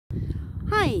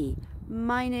Hi,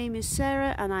 my name is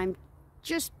Sarah and I'm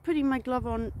just putting my glove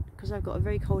on because I've got a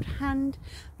very cold hand.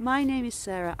 My name is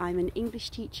Sarah, I'm an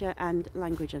English teacher and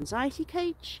language anxiety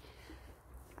coach,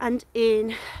 and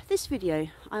in this video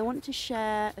I want to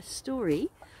share a story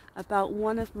about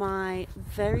one of my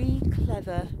very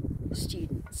clever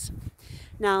students.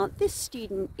 Now this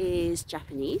student is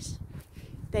Japanese.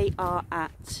 They are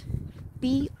at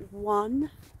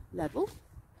B1 level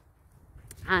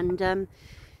and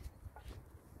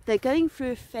they're going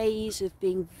through a phase of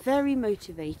being very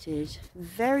motivated,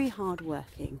 very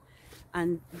hardworking,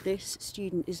 and this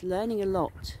student is learning a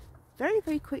lot very,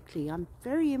 very quickly. I'm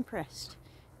very impressed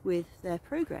with their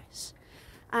progress.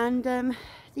 And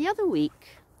the other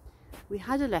week we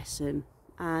had a lesson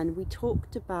and we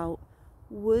talked about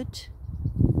would,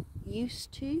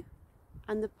 used to,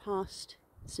 and the past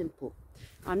simple.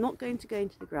 I'm not going to go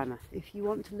into the grammar. If you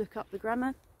want to look up the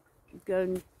grammar, go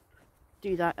and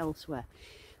do that elsewhere.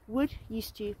 Would,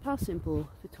 used to, past simple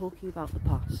for talking about the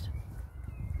past.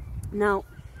 Now,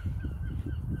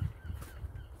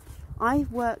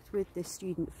 I've worked with this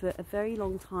student for a very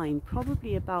long time,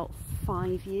 probably about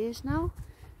 5 years now,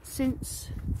 since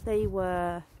they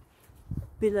were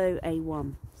below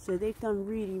A1. So they've done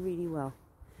really, really well.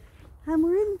 And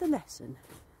we're in the lesson,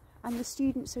 and the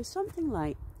student says something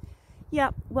like, yeah,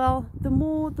 well, the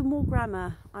more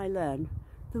grammar I learn,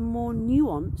 the more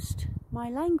nuanced my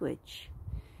language.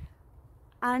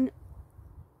 And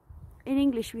in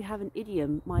English we have an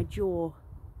idiom, my jaw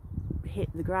hit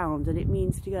the ground, and it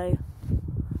means to go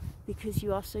because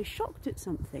you are so shocked at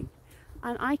something.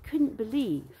 And I couldn't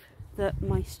believe that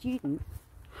my student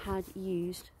had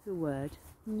used the word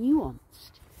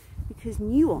nuanced, because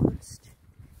nuanced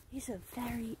is a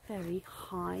very, very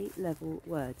high level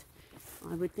word.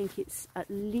 I would think it's at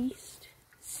least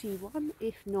C1,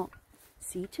 if not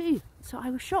C2. So I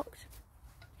was shocked.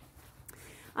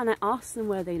 And I asked them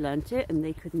where they learnt it, and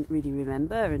they couldn't really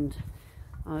remember, and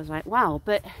I was like, wow.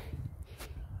 But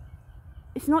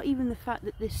it's not even the fact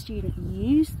that this student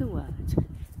used the word,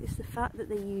 it's the fact that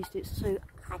they used it so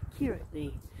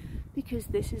accurately, because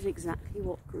this is exactly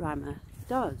what grammar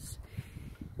does.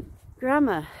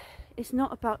 Grammar is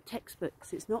not about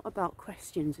textbooks, it's not about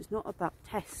questions, it's not about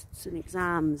tests and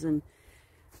exams and,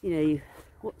 you know,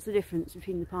 what's the difference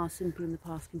between the past simple and the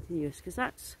past continuous, because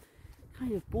that's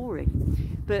kind of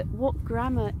boring. But what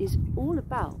grammar is all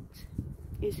about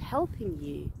is helping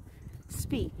you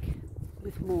speak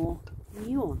with more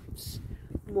nuance,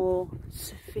 more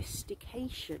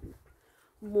sophistication,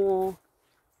 more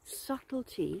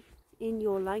subtlety in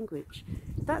your language.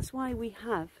 That's why we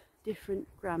have different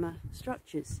grammar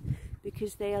structures,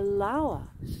 because they allow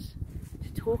us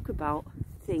to talk about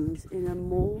things in a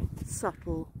more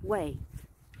subtle way.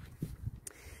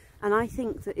 And I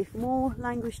think that if more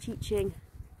language teaching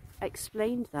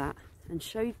explained that and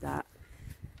showed that,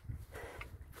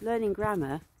 learning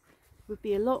grammar would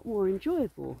be a lot more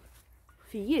enjoyable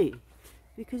for you,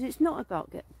 because it's not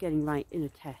about getting right in a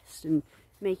test and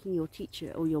making your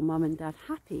teacher or your mum and dad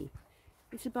happy.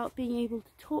 It's about being able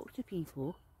to talk to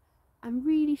people and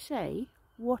really say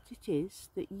what it is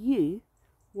that you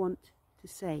want to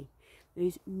say.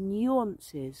 Those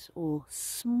nuances or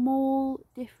small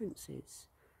differences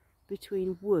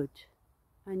between would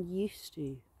and used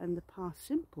to and the past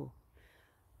simple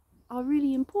are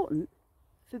really important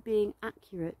for being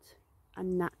accurate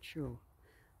and natural.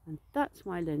 And that's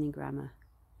why learning grammar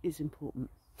is important.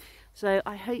 So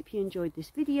I hope you enjoyed this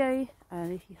video,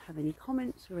 and if you have any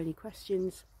comments or any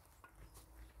questions,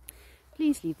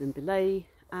 please leave them below,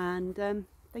 and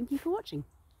thank you for watching.